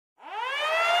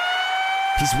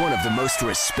He's one of the most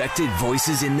respected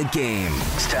voices in the game.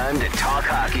 It's time to talk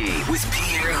hockey with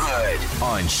Pierre Houde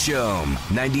on Shome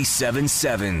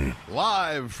 97.7.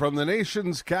 Live from the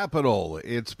nation's capital,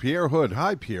 it's Pierre Houde.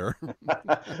 Hi, Pierre.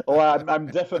 I'm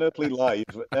definitely live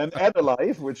and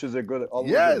alive, which is a good.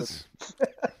 Yes.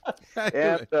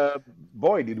 And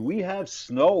boy, did we have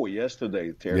snow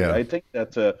yesterday, Terry? Yeah. I think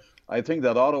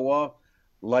that Ottawa.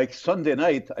 Like Sunday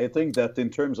night, I think that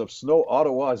in terms of snow,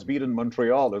 Ottawa has beaten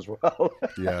Montreal as well.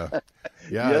 Yeah.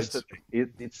 Yesterday,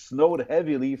 it snowed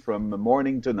heavily from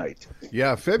morning to night.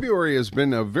 Yeah, February has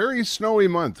been a very snowy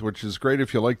month, which is great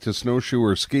if you like to snowshoe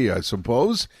or ski, I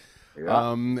suppose.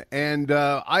 Yeah.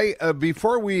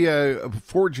 Before we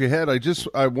forge ahead,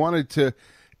 I wanted to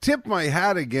tip my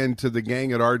hat again to the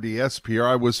gang at RDS Pierre.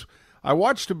 I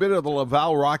watched a bit of the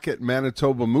Laval Rocket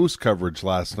Manitoba Moose coverage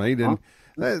last night, and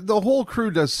the whole crew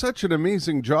does such an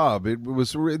amazing job. It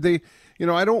was I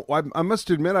must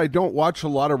admit I don't watch a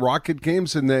lot of Rocket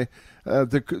games, and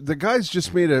the guys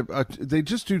just made they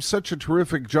just do such a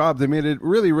terrific job. They made it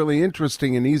really, really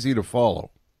interesting and easy to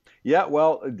follow. Yeah,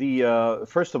 well,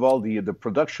 first of all, the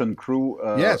production crew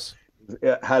yes.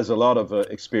 has a lot of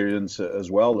experience as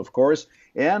well, of course.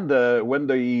 And when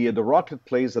the Rocket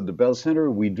plays at the Bell Center,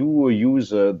 we do use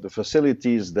the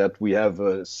facilities that we have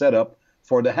set up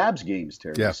for the Habs games,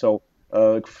 Terry. Yeah. So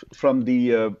from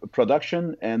the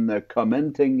production and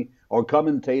commentating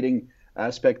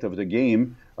aspect of the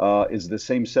game is the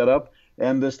same setup.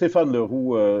 And Stéphane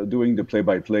Leroux doing the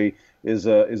play-by-play is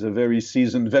a very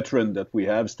seasoned veteran that we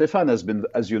have. Stéphane has been,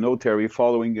 as you know, Terry,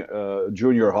 following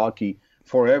junior hockey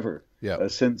forever,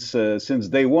 since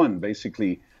day one,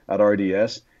 basically, at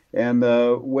RDS. And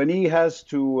when he has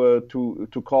to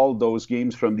call those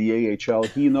games from the AHL,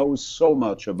 he knows so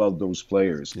much about those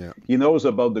players. Yeah. He knows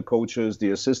about the coaches,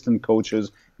 the assistant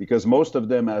coaches, because most of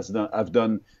them have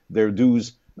done their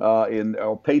dues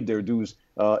or paid their dues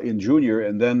in junior,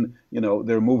 and then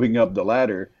they're moving up the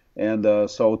ladder. And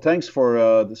so thanks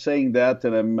for saying that,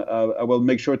 and I will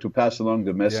make sure to pass along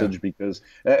the message because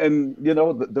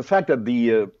the fact that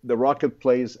the Rocket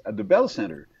plays at the Bell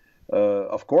Center.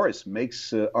 Of course,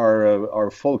 makes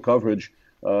our full coverage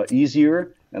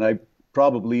easier, and I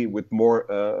probably with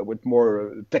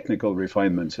more technical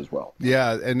refinements as well.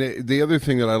 Yeah, and the other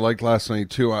thing that I liked last night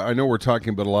too, I know we're talking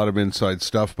about a lot of inside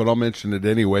stuff, but I'll mention it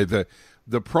anyway. The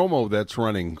promo that's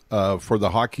running for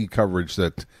the hockey coverage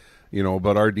that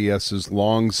about RDS's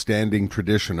long-standing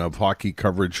tradition of hockey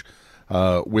coverage,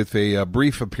 with a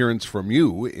brief appearance from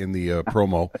you in the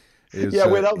promo.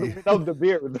 Without the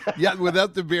beard. Yeah,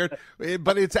 without the beard,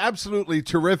 but it's absolutely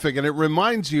terrific, and it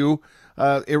reminds you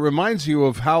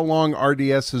of how long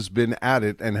RDS has been at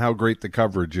it and how great the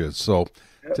coverage is. So,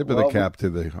 tip of the cap to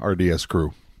the RDS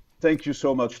crew. Thank you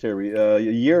so much, Terry.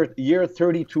 Year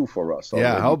 32 for us. Already.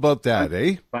 Yeah, how about that,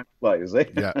 eh? Time flies, eh?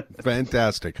 Yeah,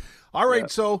 fantastic. All right,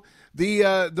 so the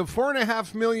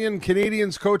 4.5 million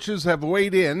Canadians coaches have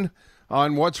weighed in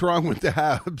on what's wrong with the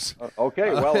Habs.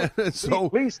 Okay, well,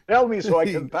 please tell me so I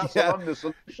can pass along the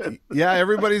solution. Yeah,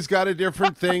 everybody's got a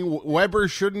different thing. Weber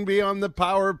shouldn't be on the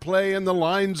power play, and the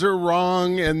lines are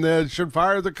wrong, and they should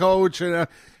fire the coach. And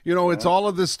it's all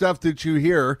of this stuff that you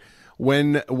hear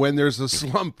when there's a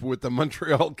slump with the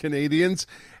Montreal Canadiens.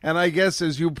 And I guess,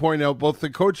 as you point out, both the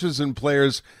coaches and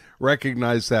players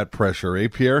recognize that pressure, eh,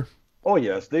 Pierre? Oh,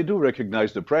 yes, they do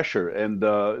recognize the pressure. And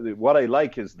what I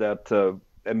like is that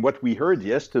and what we heard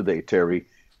yesterday, Terry,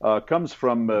 comes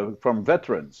from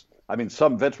veterans. I mean,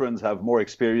 some veterans have more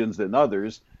experience than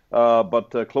others,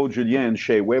 but Claude Julien and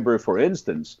Shea Weber, for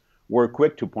instance, were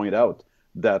quick to point out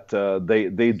that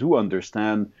they do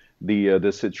understand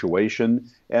the situation,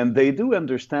 and they do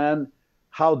understand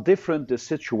how different the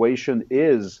situation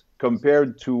is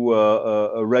compared to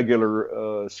a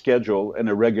regular schedule and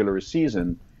a regular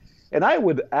season. And I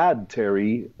would add,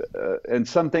 Terry, and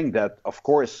something that, of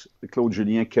course, Claude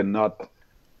Julien cannot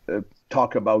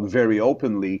talk about very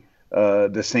openly,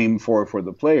 the same for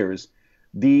the players.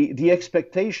 The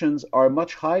expectations are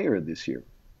much higher this year.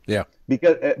 Yeah.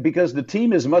 Because the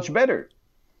team is much better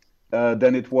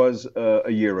than it was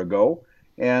a year ago.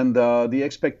 And the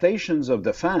expectations of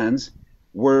the fans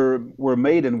were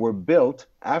made and were built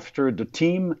after the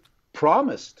team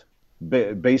promised,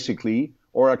 basically,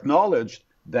 or acknowledged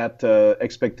that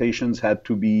expectations had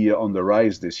to be on the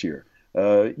rise this year.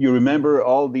 You remember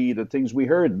all the things we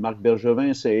heard. Marc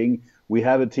Bergevin saying, we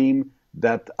have a team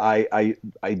that I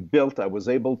was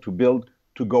able to build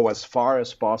to go as far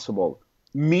as possible.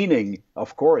 Meaning,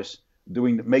 of course,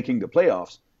 making the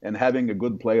playoffs and having a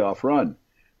good playoff run.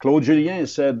 Claude Julien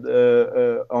said,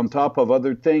 on top of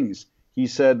other things, he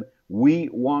said, we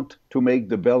want to make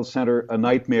the Bell Center a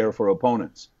nightmare for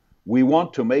opponents. We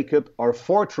want to make it our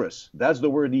fortress. That's the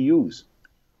word he used.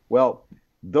 Well,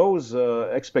 those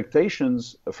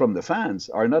expectations from the fans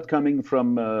are not coming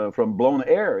from blown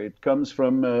air. It comes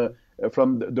from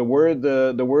the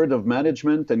word of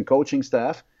management and coaching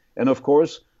staff, and of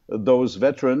course those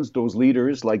veterans, those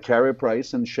leaders like Carey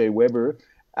Price and Shea Weber,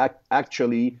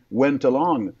 actually went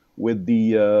along with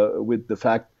the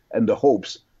fact and the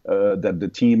hopes that the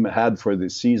team had for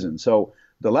this season. So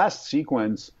the last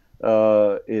sequence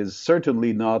is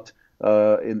certainly not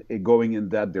going in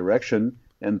that direction.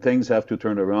 And things have to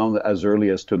turn around as early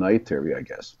as tonight, Terry, I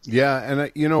guess.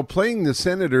 Yeah, and playing the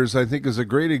Senators, I think, is a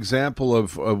great example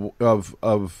of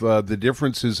the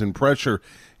differences in pressure.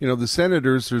 The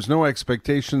Senators, there's no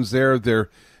expectations there. They're,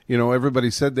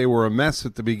 everybody said they were a mess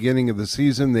at the beginning of the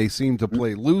season. They seem to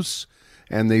play loose,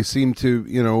 and they seem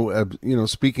to,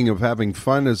 speaking of having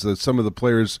fun, as some of the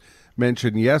players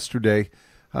mentioned yesterday.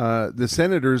 The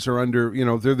Senators are under,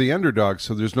 they're the underdogs,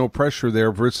 so there's no pressure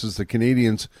there versus the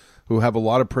Canadians, who have a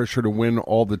lot of pressure to win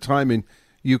all the time, and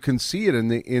you can see it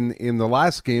in the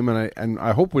last game, and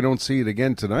I hope we don't see it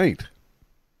again tonight.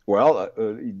 Well,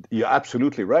 you're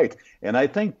absolutely right, and I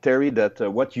think, Terry, that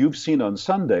what you've seen on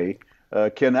Sunday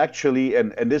can actually,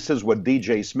 and this is what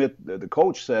DJ Smith, the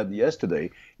coach, said yesterday.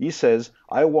 He says,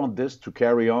 "I want this to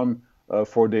carry on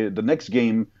for the next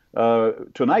game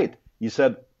tonight." He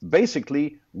said,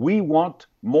 basically, we want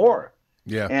more.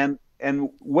 Yeah.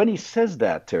 And when he says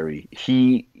that, Terry,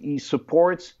 he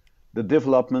supports the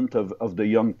development of the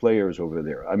young players over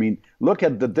there. I mean, look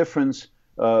at the difference.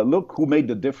 Look who made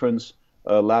the difference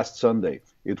last Sunday.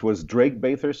 It was Drake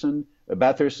Batherson.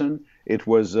 It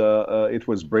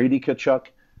was Brady Tkachuk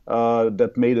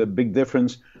that made a big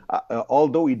difference.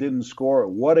 Although he didn't score,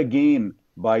 what a game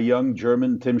by young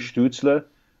German Tim Stützle.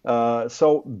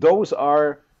 So those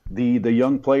are the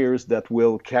young players that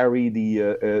will carry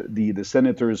the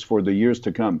Senators for the years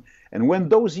to come. And when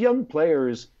those young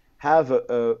players have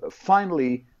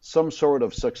finally some sort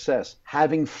of success,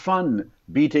 having fun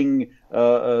beating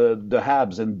the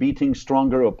Habs and beating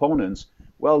stronger opponents,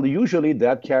 well, usually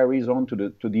that carries on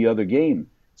to the other game.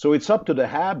 So it's up to the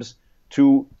Habs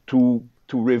to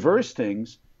reverse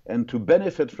things and to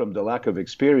benefit from the lack of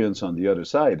experience on the other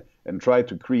side and try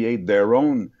to create their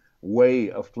own way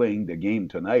of playing the game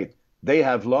tonight. They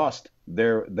have lost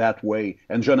that way.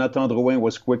 And Jonathan Drouin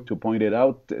was quick to point it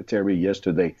out, Terry,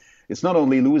 yesterday. It's not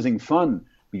only losing fun,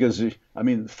 because,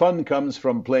 fun comes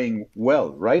from playing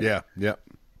well, right? Yeah.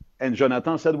 And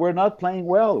Jonathan said, we're not playing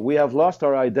well. We have lost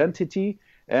our identity.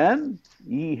 And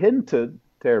he hinted,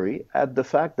 Terry, at the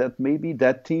fact that maybe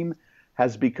that team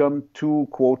has become too,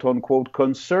 quote-unquote,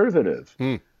 conservative.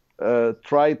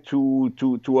 Try to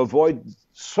avoid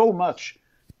so much.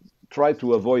 Try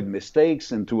to avoid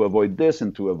mistakes and to avoid this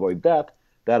and to avoid that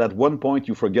at one point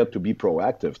you forget to be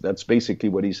proactive. That's basically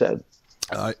what he said.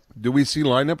 Do we see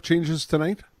lineup changes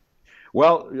tonight?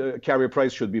 Well, Carey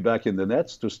Price should be back in the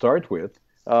nets to start with.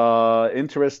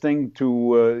 Interesting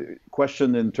to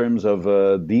question in terms of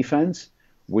defense.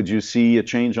 Would you see a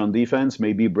change on defense?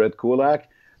 Maybe Brett Kulak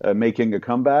making a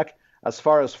comeback. As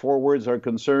far as forwards are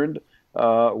concerned,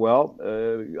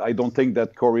 I don't think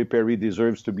that Corey Perry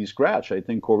deserves to be scratched. I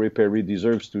think Corey Perry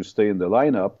deserves to stay in the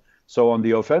lineup. So on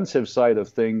the offensive side of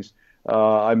things,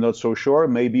 I'm not so sure.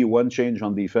 Maybe one change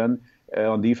on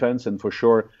defense, and for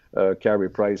sure, Carey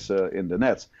Price in the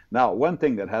nets. Now, one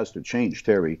thing that has to change,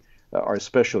 Terry, are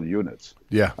special units.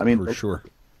 Yeah, for sure.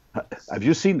 Have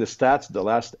you seen the stats the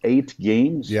last 8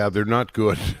 games? Yeah, they're not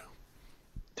good.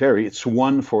 Terry, it's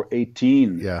 1 for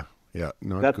 18. Yeah,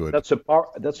 not good. That's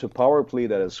a power play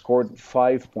that has scored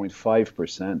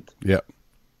 5.5%. Yeah,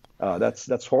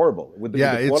 that's horrible.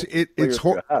 It's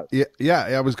horrible. Yeah,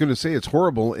 I was going to say it's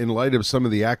horrible in light of some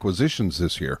of the acquisitions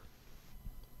this year.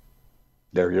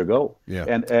 There you go. Yeah,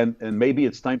 and maybe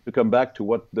it's time to come back to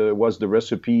what was the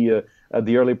recipe at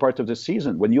the early part of the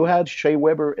season when you had Shea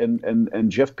Weber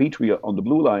and Jeff Petrie on the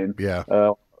blue line. Yeah,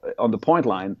 on the point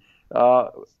line,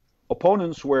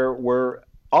 opponents were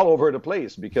all over the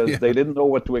place because they didn't know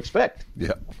what to expect.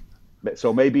 Yeah.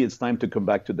 So maybe it's time to come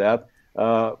back to that.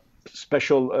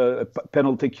 Special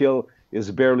penalty kill is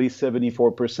barely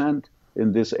 74%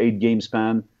 in this 8-game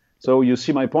span. So you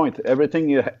see my point.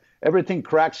 Everything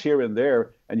cracks here and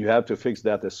there, and you have to fix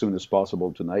that as soon as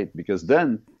possible tonight because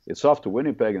then it's off to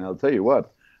Winnipeg. And I'll tell you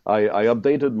what, I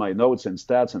updated my notes and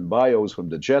stats and bios from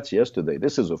the Jets yesterday.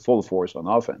 This is a full force on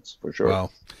offense for sure. Wow.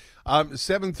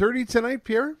 7:30 tonight,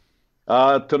 Pierre?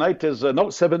 Tonight is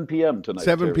 7 p.m. tonight.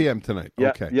 7 p.m. tonight. Yeah,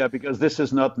 okay. Yeah, because this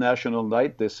is not national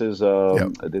night. This is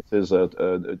a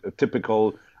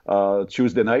typical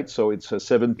Tuesday night, so it's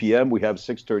 7 p.m. We have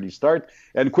 6:30 start.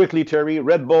 And quickly, Terry,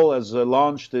 Red Bull has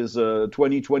launched his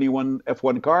 2021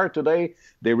 F1 car today.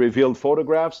 They revealed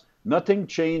photographs. Nothing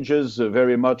changes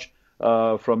very much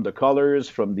from the colors,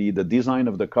 from the design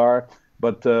of the car,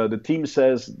 but the team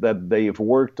says that they've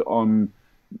worked on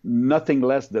nothing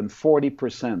less than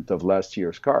 40% of last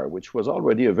year's car, which was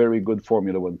already a very good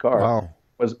Formula One car. Wow.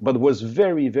 But was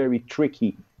very, very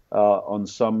tricky on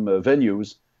some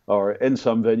venues, or in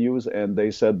some venues, and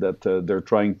they said that they're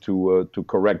trying to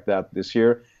correct that this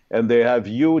year. And they have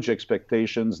huge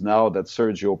expectations now that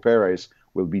Sergio Perez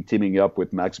will be teaming up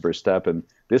with Max Verstappen.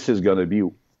 This is going to be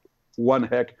one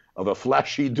heck of a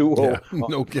flashy duo. Yeah,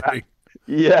 no kidding.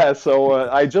 Yeah,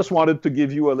 so I just wanted to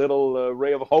give you a little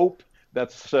ray of hope.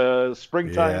 That's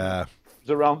springtime is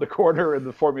around the corner and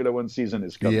the Formula One season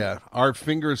is coming. Yeah, our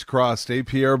fingers crossed.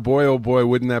 Pierre, boy, oh boy,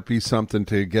 wouldn't that be something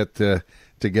to get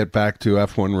back to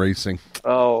F1 racing?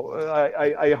 Oh,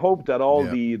 I hope that all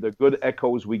the good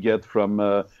echoes we get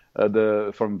from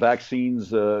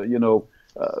vaccines,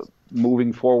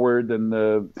 moving forward,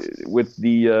 and with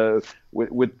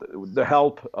the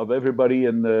help of everybody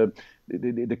and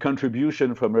the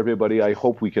contribution from everybody, I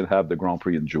hope we can have the Grand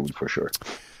Prix in June for sure.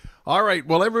 All right.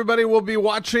 Well, everybody will be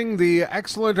watching the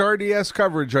excellent RDS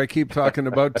coverage I keep talking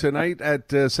about tonight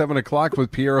at 7 o'clock with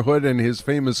Pierre Houde and his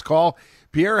famous call.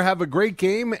 Pierre, have a great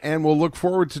game, and we'll look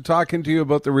forward to talking to you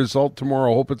about the result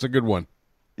tomorrow. Hope it's a good one.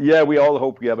 Yeah, we all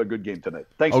hope we have a good game tonight.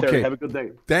 Thanks, Terry. Have a good day.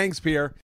 Thanks, Pierre.